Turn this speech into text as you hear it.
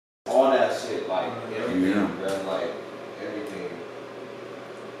all that shit, like everything, bro, like everything.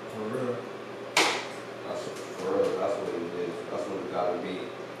 For real. That's for real. That's what it is. That's what it gotta be.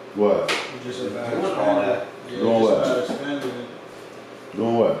 What? Just about Doing all expanding. that. Yeah, Doing just what? about expanding it.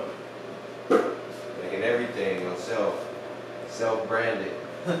 Doing what? Making everything yourself, self-branded.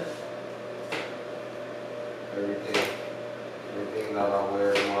 everything that I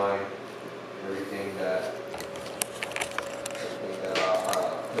wear in mine, everything that I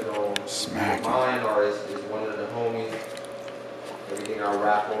put on mine or is one of the homies. Everything I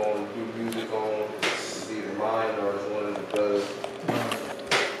rap on, do music on, is either mine or is one of the brothers.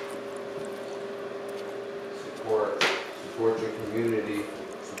 Support your community,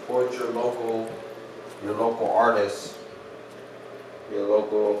 support your local artists, your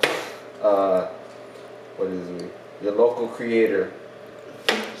local your local creator.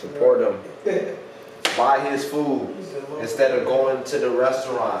 Support him. Buy his food instead of going to the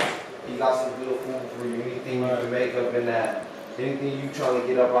restaurant. He got some good food for you. Anything you can make up in that. Anything you trying to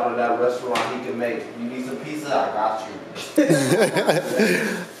get up out of that restaurant, he can make. You need some pizza? I got you.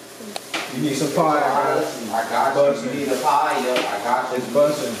 You need some pie? I got you. You need a pie? Yep, I got you. It's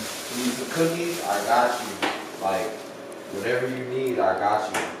buzzing. You need some cookies? I got you. Like, whatever you need, I got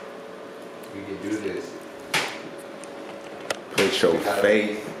you. We can do this. Put your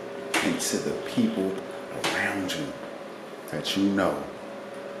faith into the people around you that you know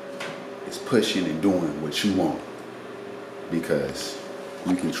is pushing and doing what you want, because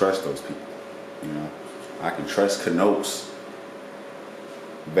you can trust those people. You know, I can trust Canope's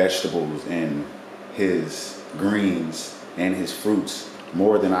vegetables and his greens and his fruits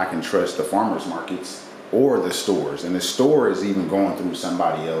more than I can trust the farmers markets or the stores. And the store is even going through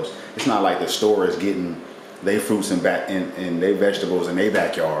somebody else. It's not like the store is getting their fruits and their vegetables in their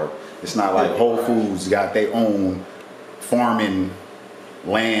backyard. It's not like Whole Foods got their own farming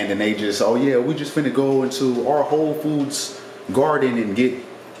land and they just, oh yeah, we just finna go into our Whole Foods garden and get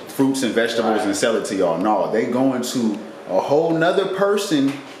fruits and vegetables and sell it to y'all. No, they go into a whole nother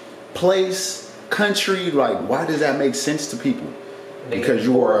person, place, country. Like, why does that make sense to people? Because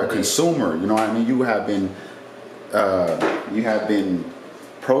you are a consumer. You know what I mean? You have been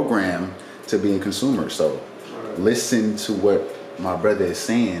programmed to be a consumer. So listen to what my brother is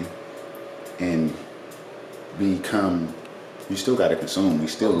saying and become. You still got to consume. We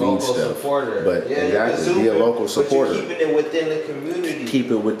still need stuff. Supporter. But exactly, be a local supporter. But you're keeping it within the community.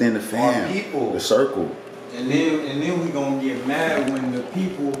 Keep it within the fam, people, the circle. And then we gonna get mad when the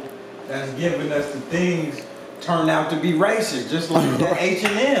people that's giving us the things turn out to be racist, just like the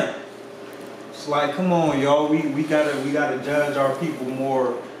H&M. It's like, come on, y'all, we gotta judge our people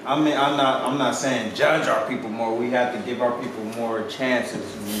more. I mean, I'm not saying judge our people more. We have to give our people more chances.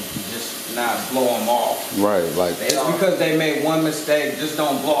 We just not blow them off. Right, like it's because they made one mistake. Just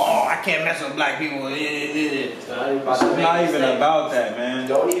don't blow. Oh, I can't mess with black people. It's not even about that, man.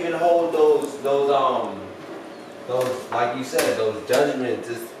 Don't even hold those like you said, those judgments.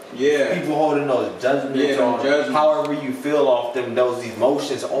 Yeah. People holding those judgments on however you feel off them, those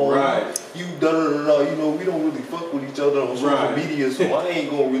emotions on you. You know, we don't really fuck with each other on social media, so I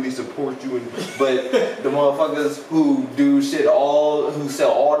ain't gonna really support you. But the motherfuckers who do shit who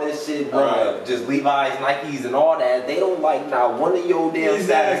sell all this shit, just Levi's, Nikes, and all that, they don't like not one of your damn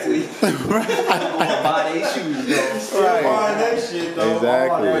statuses. Gonna buy their shoes, though. Buy that shit, though.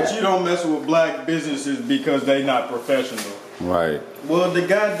 Exactly. But you don't mess with black businesses because they not professional. Right. Well, the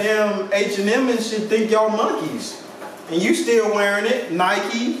goddamn H&M and shit think y'all monkeys, and you still wearing it.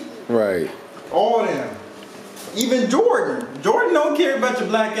 Nike. Right. All them. Even Jordan. Jordan don't care about your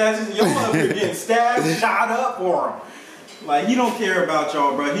black asses. Y'all up here getting stabbed, shot up for him. Like, he don't care about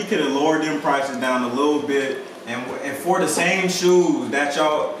y'all, bro. He could have lowered them prices down a little bit, and for the same shoes that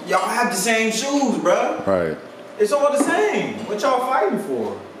y'all have the same shoes, bro. Right. It's all the same. What y'all fighting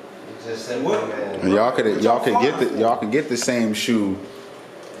for? Just simple, man. And y'all can get the same shoe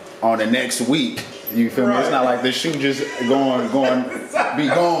on the next week. You feel me? It's not like the shoe just going be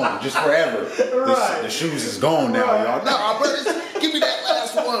gone just forever. The shoes is gone now, y'all. Nah, bro, give me that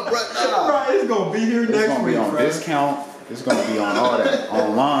last one, bro. Nah. Right, it's gonna be here next week. It's gonna be on discount. It's gonna be on all that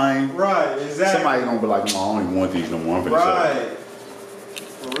online. Right, exactly. Somebody gonna be like, no, I don't even want these no more. Right.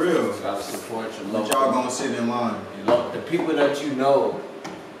 For real. You gotta support your local. But y'all gonna sit in line. The people that you know.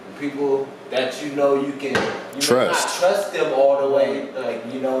 People that you know you can trust. Not trust them all the way.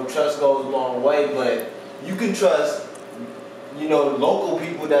 Like, you know, trust goes a long way, but you can trust, you know, local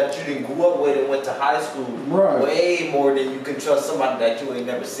people that you didn't grow up with and went to high school way more than you can trust somebody that you ain't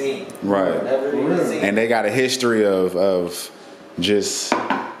never seen. Right. Never even seen. And they got a history of just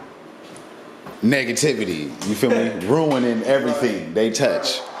negativity. You feel me? Ruining everything they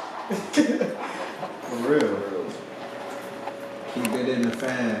touch. For real. Keep it in the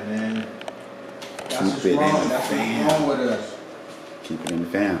fan, man. That's what's wrong. That's what's wrong with us. Keep it in the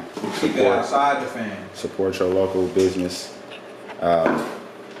fan. Keep it outside the fan. Support your local business on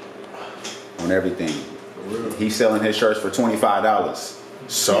everything. He's selling his shirts for $25.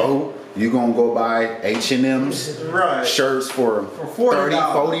 So you gonna go buy H&M's shirts for $30,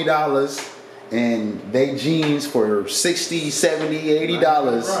 $40 and they jeans for $60, $70,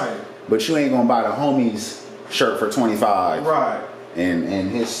 $80. Right. But you ain't gonna buy the homie's shirt for $25. Right.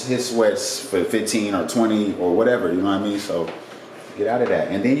 And his sweats for 15 or 20 or whatever, you know what I mean? So get out of that.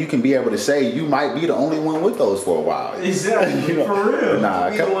 And then you can be able to say you might be the only one with those for a while. Exactly. You know? For real. Nah,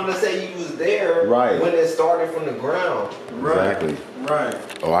 you don't want to say you was there when it started from the ground. Right. Exactly. Right.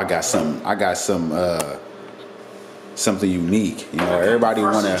 Oh, I got some something unique. You know, everybody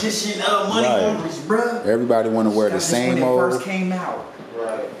wanna everybody wanna wear the same old when it first came out.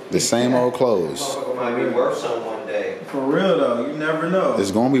 Right. The same old clothes. Motherfucker might be worth something one day. For real though, you never know.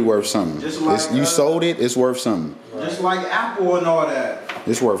 It's gonna be worth something. Just like, you sold it, it's worth something. Just like Apple and all that.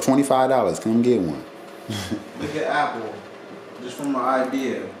 It's worth $25. Come get one. Look at Apple. Just from an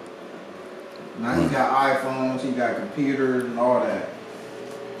idea. Now he got iPhones, he got computers and all that.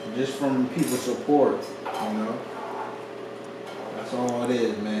 Just from people's support, you know. That's all it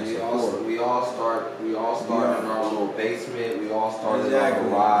is, man. We all start in our little basement. We all started in our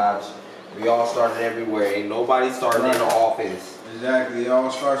garage. We all started everywhere. Ain't nobody started in the office. Exactly. It all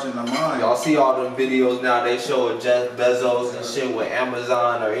starts in the mind. Y'all see all them videos now, they show Jeff Bezos and shit with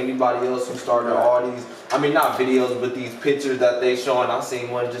Amazon or anybody else who started all these, I mean not videos, but these pictures that they showing. I seen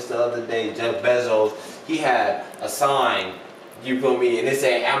one just the other day, Jeff Bezos, he had a sign, you feel me, and it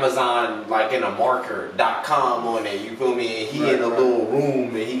said Amazon like in a marker.com on it, you feel me, and he in a little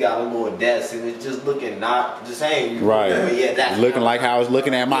room and he got a little desk and it's just looking not the same. Right. Yeah, that's looking like how I was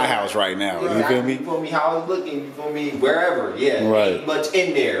looking at my house right now. Exactly. You feel me? You feel me? How I was looking, you feel me? Wherever, yeah. Right. Ain't much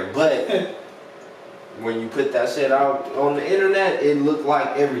in there, but when you put that shit out on the internet, it looked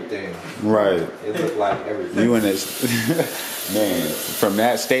like everything. Right. It looked like everything. You and this man, from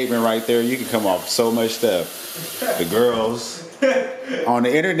that statement right there, you can come off so much stuff. The girls on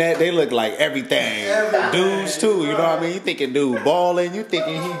the internet, they look like everything. Dudes too, you know what I mean? You thinking dude balling, you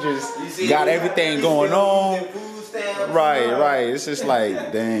thinking he just got everything going on. Right. It's just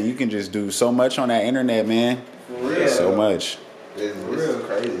like, dang, you can just do so much on that internet, man. For real. So much. It's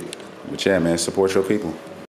crazy. But yeah, man, support your people.